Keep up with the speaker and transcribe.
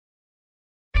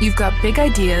You've got big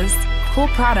ideas, cool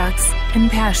products,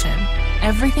 and passion.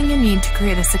 Everything you need to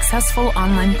create a successful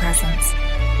online presence.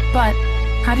 But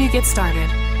how do you get started?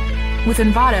 With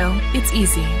Envato, it's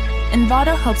easy.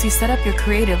 Envato helps you set up your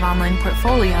creative online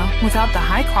portfolio without the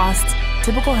high costs,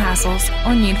 typical hassles,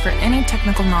 or need for any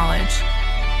technical knowledge.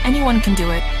 Anyone can do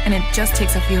it, and it just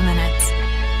takes a few minutes.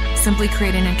 Simply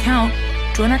create an account,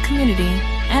 join our community,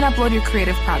 and upload your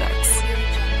creative products.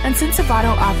 And since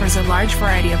Envato offers a large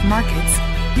variety of markets,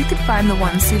 you can find the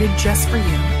one suited just for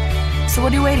you. So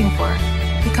what are you waiting for?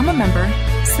 Become a member,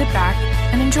 sit back,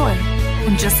 and enjoy.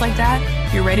 And just like that,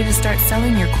 you're ready to start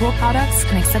selling your cool products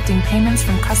and accepting payments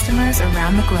from customers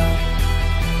around the globe.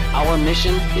 Our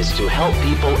mission is to help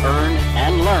people earn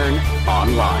and learn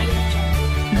online.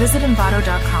 Visit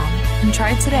Envato.com and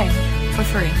try it today for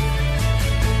free.